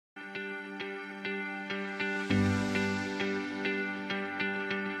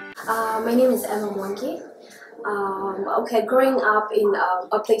My name is Emma Wambui. Okay, growing up in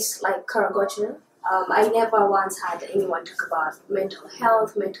a place like Karagocha, I never once had anyone talk about mental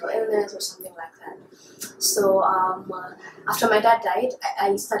health, mental illness, or something like that. So after my dad died,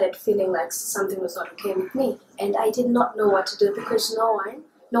 I started feeling like something was not okay with me, and I did not know what to do because no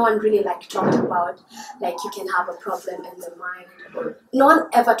one really like talked about like you can have a problem in the mind. Or no one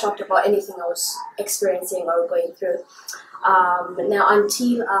ever talked about anything I was experiencing or going through. Now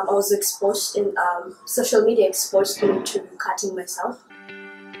until I was exposed in social media exposed me to cutting myself.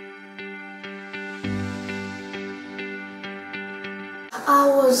 I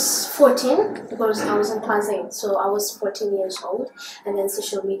was 14 because I was in class 8, so I was 14 years old, and then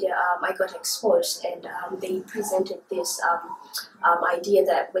social media, I got exposed, and they presented this idea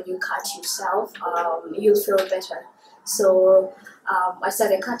that when you cut yourself, you'll feel better. So I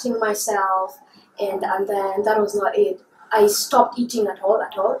started cutting myself, and then that was not it. I stopped eating at all,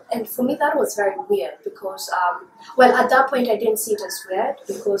 and for me that was very weird because, well, at that point I didn't see it as weird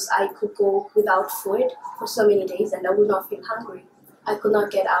because I could go without food for so many days and I would not feel hungry. I could not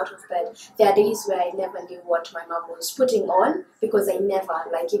get out of bed. There are days where I never knew what my mom was putting on because I never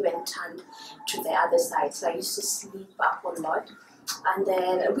like even turned to the other side. So I used to sleep a whole lot. And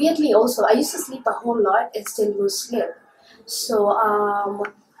then weirdly also, I used to sleep a whole lot and still lose sleep. So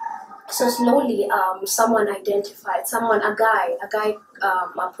so slowly a guy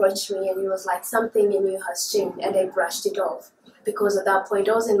approached me and he was like, something in you has changed, and I brushed it off because at that point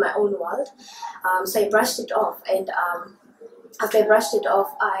I was in my own world. So I brushed it off, and after I brushed it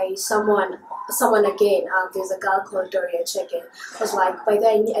off, someone again, there's a girl called Doria Cheke, was like, by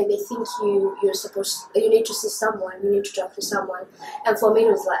then I think you need to see someone, you need to talk to someone. And for me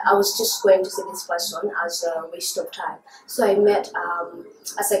it was like, I was just going to see this person as a waste of time. So I met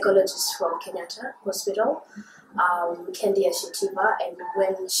a psychologist from Kenyatta Hospital, Kendi Ashitiva, and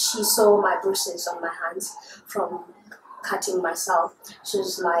when she saw my bruises on my hands from cutting myself, she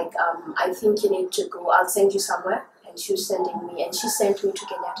was like, I think you need to go, I'll send you somewhere. And she was sending me, and she sent me to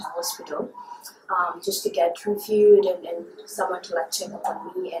Kenyatta Hospital just to get reviewed and someone to like check up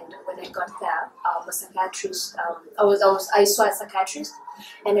on me. And when I got there, a psychiatrist, I saw a psychiatrist,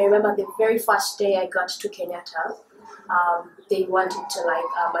 and I remember the very first day I got to Kenyatta, they wanted to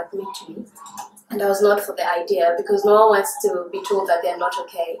like admit me, and I was not for the idea because no one wants to be told that they're not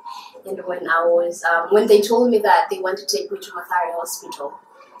okay. And when they told me that they want to take me to Mathare Hospital,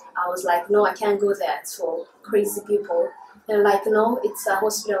 I was like, no, I can't go there. It's for crazy people. They're like, no, it's a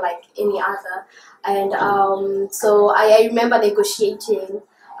hospital like any other. And so I remember negotiating,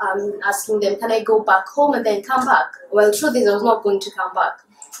 asking them, can I go back home and then come back? Well, truth is, I was not going to come back.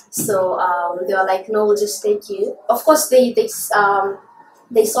 So they were like, no, we'll just take you. Of course, they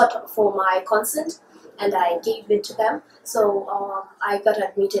sought for my consent, and I gave it to them. So I got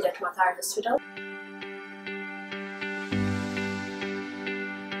admitted at Mathare Hospital.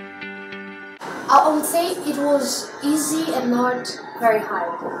 I would say it was easy and not very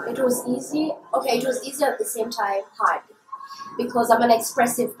hard. It was easy. Okay, it was easy at the same time hard because I'm an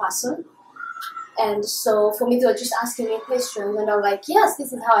expressive person, and so for me they were just asking me questions, and I'm like, yes,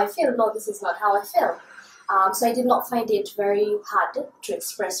 this is how I feel. No, this is not how I feel. So I did not find it very hard to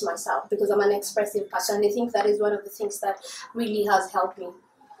express myself because I'm an expressive person, and I think that is one of the things that really has helped me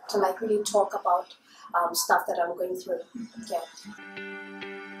to like really talk about stuff that I'm going through. Yeah.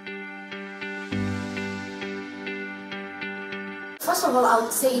 First of all, I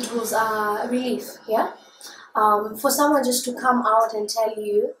would say it was a relief, yeah? For someone just to come out and tell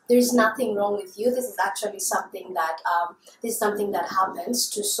you there is nothing wrong with you. This is actually something that happens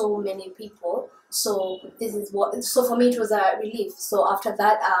to so many people. So so for me it was a relief. So after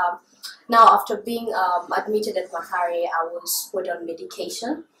that, now after being admitted at Mathare, I was put on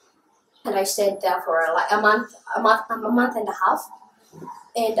medication, and I stayed there for like a month and a half.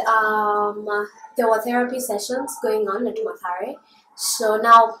 And there were therapy sessions going on at Mathare. So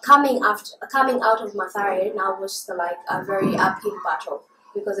now coming out of Mathare now was a very uphill battle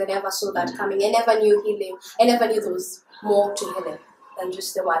because I never saw that coming. I never knew healing. I never knew there was more to healing than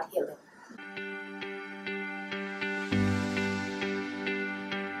just the word healing.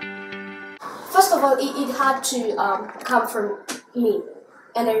 First of all, it had to come from me,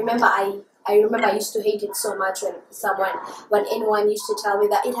 and I remember I used to hate it so much when anyone used to tell me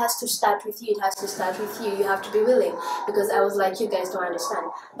that it has to start with you, you have to be willing, because I was like, you guys don't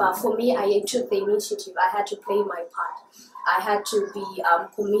understand. But for me, I took the initiative. I had to play my part. I had to be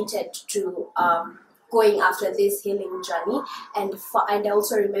committed to going after this healing journey, and I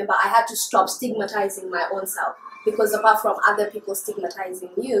also remember I had to stop stigmatizing my own self. because apart from other people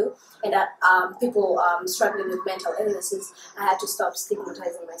stigmatizing you and people struggling with mental illnesses, I had to stop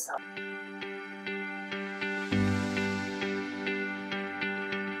stigmatizing myself.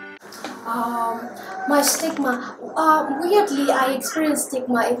 My stigma, weirdly, I experienced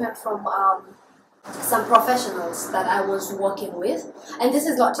stigma even from some professionals that I was working with, and this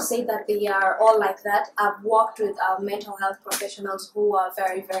is not to say that they are all like that. I've worked with mental health professionals who are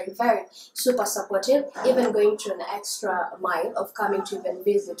very, very, very super supportive, even going to an extra mile of coming to even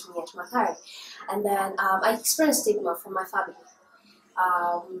visit me at Mathare. And then I experienced stigma from my family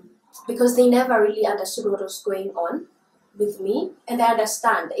because they never really understood what was going on with me, and I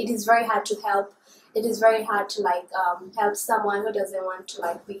understand it is very hard to help. It is very hard to help someone who doesn't want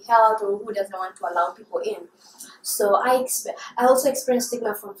to be helped, or who doesn't want to allow people in. So I also experienced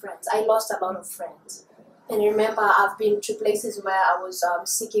stigma from friends. I lost a lot of friends, and remember, I've been to places where I was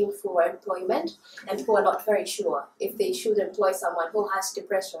seeking for employment, and people are not very sure if they should employ someone who has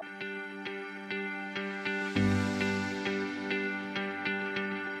depression.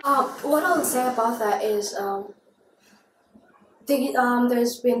 What I would say about that is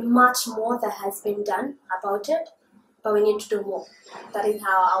there's been much more that has been done about it, but we need to do more. That is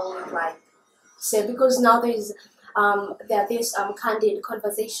how I would say, because now there are these candid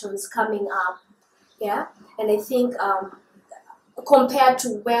conversations coming up, yeah, and I think compared to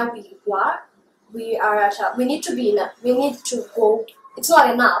where we were, we need to go. It's not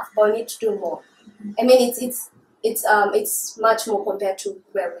enough, but we need to do more. I mean, it's much more compared to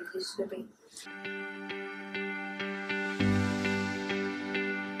where we used to be.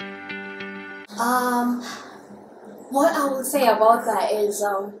 What I would say about that is,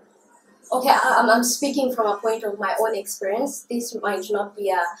 okay, I'm speaking from a point of my own experience. This might not be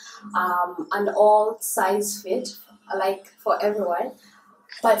an all size fit for everyone,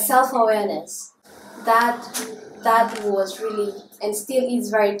 but self-awareness, that was really and still is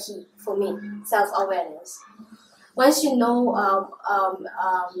very key for me. Self-awareness. Once you know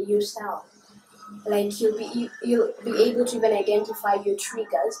yourself, you'll be able to even identify your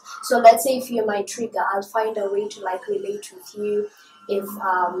triggers. So let's say if you're my trigger, I'll find a way to relate with you. If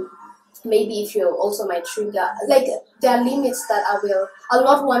maybe if you're also my trigger, there are limits that I'll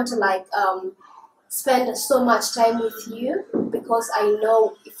not want to spend so much time with you, because I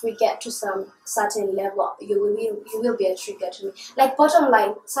know if we get to some certain level, you will be a trigger to me. Bottom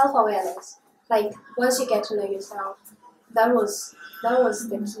line, self-awareness. Once you get to know yourself, that was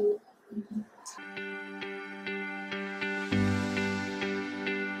the key.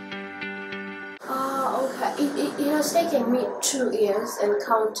 Okay, it has taken me 2 years and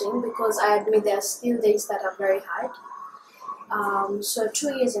counting, because I admit there are still days that are very hard. So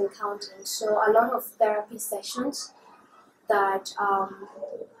 2 years and counting. So a lot of therapy sessions that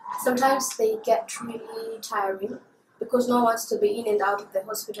sometimes they get really tiring, because no one wants to be in and out of the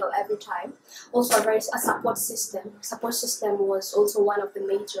hospital every time. Also, a support system. Support system was also one of the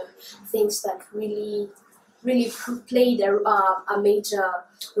major things that really played a major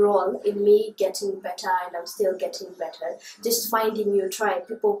role in me getting better, and I'm still getting better. Just finding your tribe,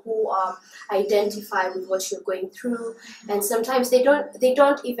 people who identify with what you're going through, and sometimes they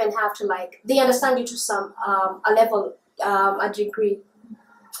don't even have to they understand you to some a level, a degree,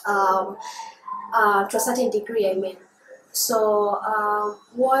 to a certain degree. I mean. So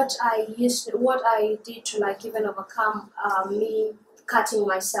what I did to even overcome me cutting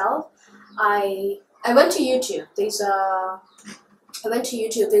myself, I went to YouTube. There's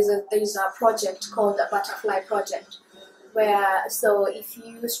a project called the Butterfly Project, where if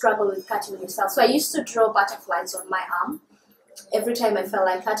you struggle with cutting yourself, so I used to draw butterflies on my arm every time I felt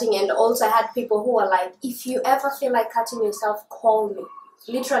like cutting, and also I had people who were if you ever feel like cutting yourself, call me.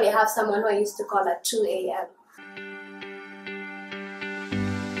 Literally, I have someone who I used to call at 2 a.m.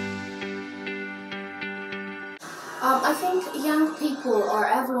 I think young people or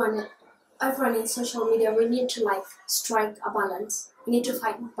everyone in social media, we need to strike a balance. We need to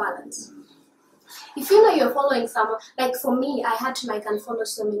find balance. If you know you're following someone, for me, I had to unfollow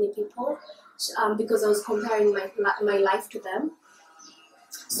so many people because I was comparing my life to them.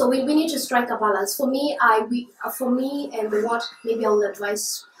 So we need to strike a balance. For me, and what maybe I will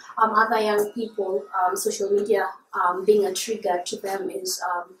advise other young people, social media being a trigger to them is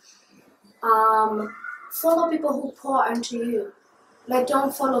follow people who pour into you.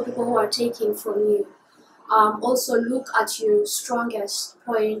 Don't follow people who are taking from you. Also look at your strongest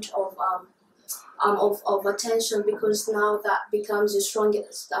point of attention, because now that becomes your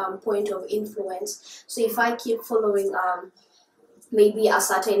strongest point of influence. So if I keep following maybe a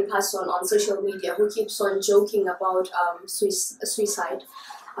certain person on social media who keeps on joking about suicide,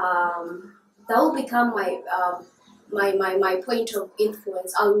 that will become my point of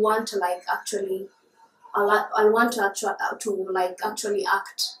influence. I'll want to like actually, I'll want to actually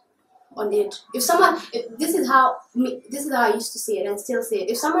act on it. This is how I used to see it and still see it.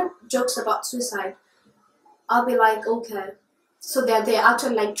 If someone jokes about suicide, I'll be like, okay, so they're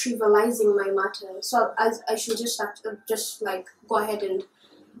actually like trivializing my matter. So I should just like go ahead and,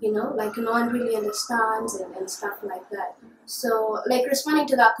 you know, like no one really understands and stuff like that. So like responding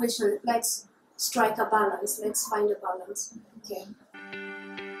to that question, let's strike a balance. Let's find a balance. Okay.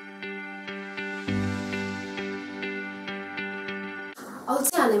 I would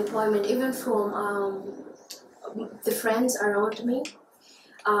say unemployment, even from the friends around me.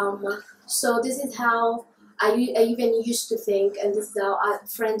 So this is how I even used to think, and this is how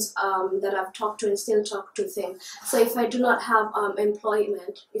friends that I've talked to and still talk to think. So if I do not have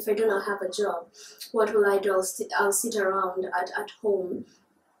employment, if I do not have a job, what will I do? I'll sit around at home,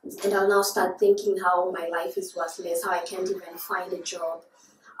 and I'll now start thinking how my life is worthless, how I can't even find a job.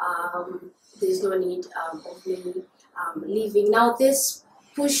 There's no need of me leaving. Now this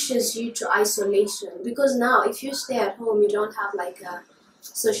pushes you to isolation, because now if you stay at home, you don't have like a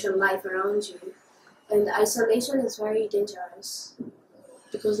social life around you, and isolation is very dangerous,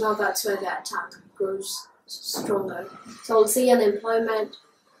 because now that's where the attack grows stronger. So I'll say unemployment,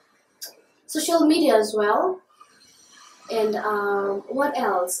 social media as well, and what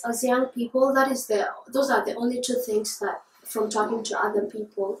else? As young people, those are the only two things that, from talking to other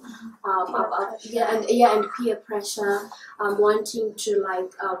people, and peer pressure, wanting to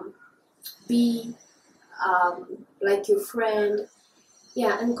like be like your friend,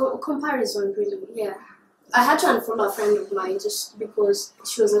 and comparison really, I had to unfollow a friend of mine just because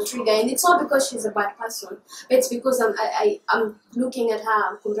she was a trigger, and it's not because she's a bad person, but it's because I'm looking at her,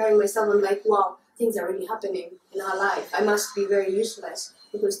 I'm comparing myself, I'm like, wow, things are really happening in her life. I must be very useless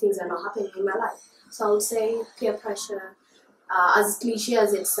because things are not happening in my life. So I would say peer pressure. As cliche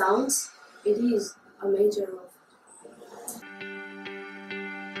as it sounds, it is a major role.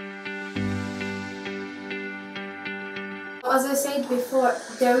 As I said before,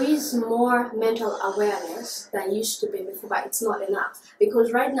 there is more mental awareness than used to be before, but it's not enough.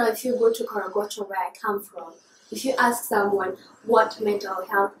 Because right now, if you go to Karagocho, where I come from, if you ask someone what mental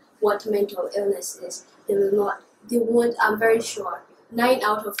health, what mental illness is, they won't, I'm very sure, 9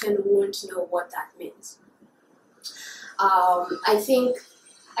 out of 10 won't know what that means. I think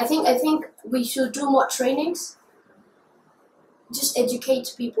we should do more trainings, just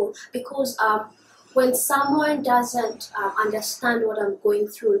educate people, because when someone doesn't understand what I'm going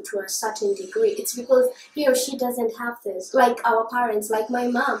through to a certain degree, it's because he or she doesn't have this. Like our parents, like my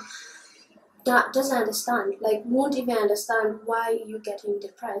mom, that doesn't understand, like won't even understand why you're getting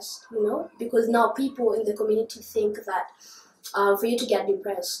depressed, you know, because now people in the community think that for you to get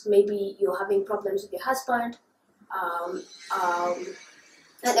depressed, maybe you're having problems with your husband,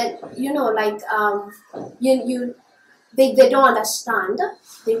 and you know, like they don't understand.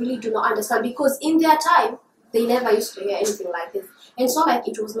 They really do not understand, because in their time they never used to hear anything like this. And it's not like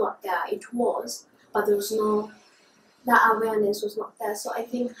it was not there, it was, but there was no, that awareness was not there. So I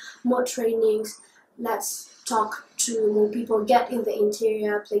think more trainings, let's talk to more people, get in the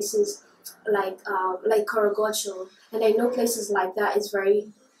interior places like Karagocho, and I know places like that is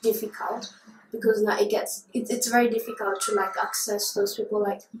very difficult, because now it's very difficult to like access those people,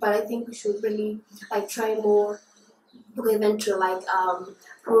 like, but I think we should really like try more, go even to like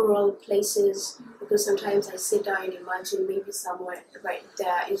rural places, because sometimes I sit down and imagine maybe somewhere right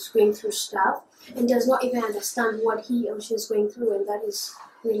there is going through stuff and does not even understand what he or she is going through, and that is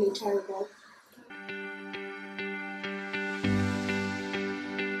really terrible.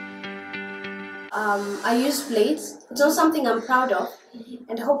 I use blades. It's not something I'm proud of,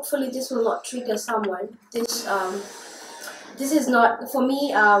 and hopefully this will not trigger someone. This is not for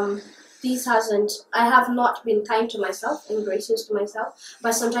me. I have not been kind to myself and gracious to myself,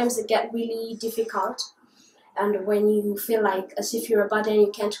 but sometimes it gets really difficult, and when you feel like as if you're a burden,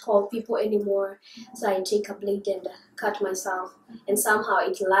 you can't call people anymore, so I take a blade and cut myself, and somehow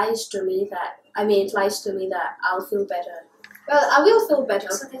it lies to me that I'll feel better. Well, I will feel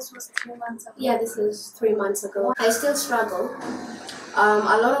better. So this was 3 months ago? Yeah, this is 3 months ago. I still struggle.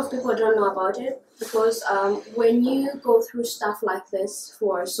 A lot of people don't know about it, because when you go through stuff like this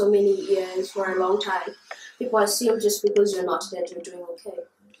for so many years, for a long time, people assume just because you're not dead, you're doing okay.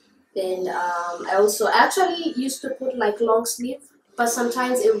 And I actually used to put like long sleeve, but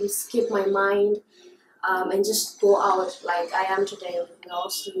sometimes it would skip my mind and just go out like I am today with no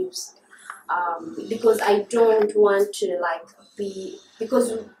sleeves. Because I don't want to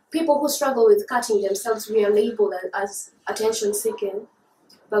because people who struggle with cutting themselves, we are labeled as attention seeking.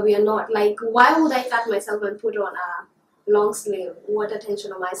 but we are not. Like, why would I cut myself and put on a long sleeve? What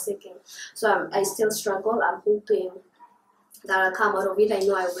attention am I seeking? So I still struggle. I'm hoping that I'll come out of it. I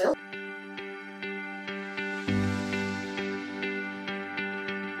know I will.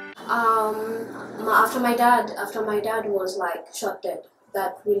 After my dad was like shot dead,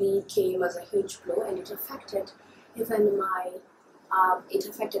 that really came as a huge blow, and it affected even it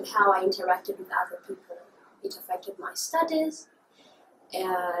affected how I interacted with other people. It affected my studies,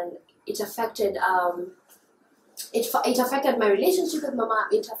 and it affected it affected my relationship with my mom.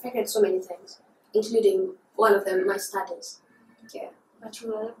 It affected so many things, including one of them, my studies. Yeah. But you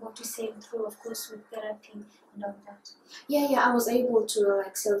were able to sail through, of course, with therapy and all that. Yeah, I was able to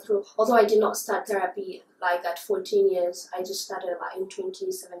like sail through. Although I did not start therapy like at 14 years, I just started like in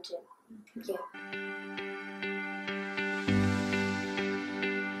 2017. Okay. Yeah.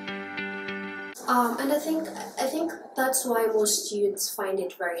 And I think that's why most youths find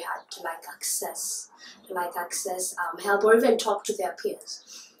it very hard to access help or even talk to their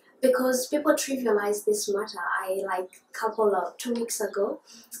peers, because people trivialize this matter. I 2 weeks ago,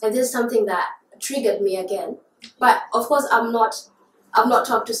 and this is something that triggered me again. But of course, I've not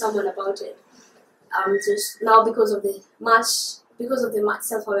talked to someone about it. Just now, because of the much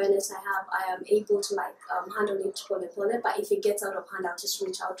self-awareness I am able to handle it pole. But if it gets out of hand, I'll just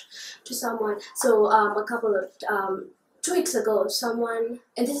reach out to someone. So a couple of 2 weeks ago, someone,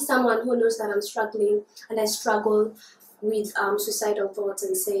 and this is someone who knows that I'm struggling and I struggle with suicidal thoughts,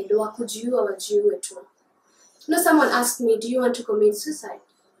 and said, "Wakujiua wajiue tu." Someone asked me, "Do you want to commit suicide?"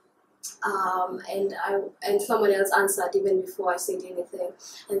 And someone else answered even before I said anything,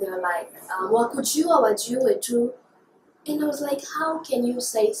 and they were like, "Wakujiua wajiue tu." And I was like, how can you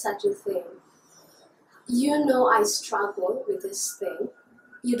say such a thing? You know I struggle with this thing.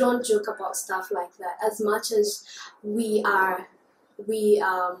 You don't joke about stuff like that. As much as we are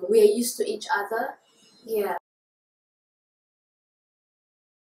used to each other. Yeah.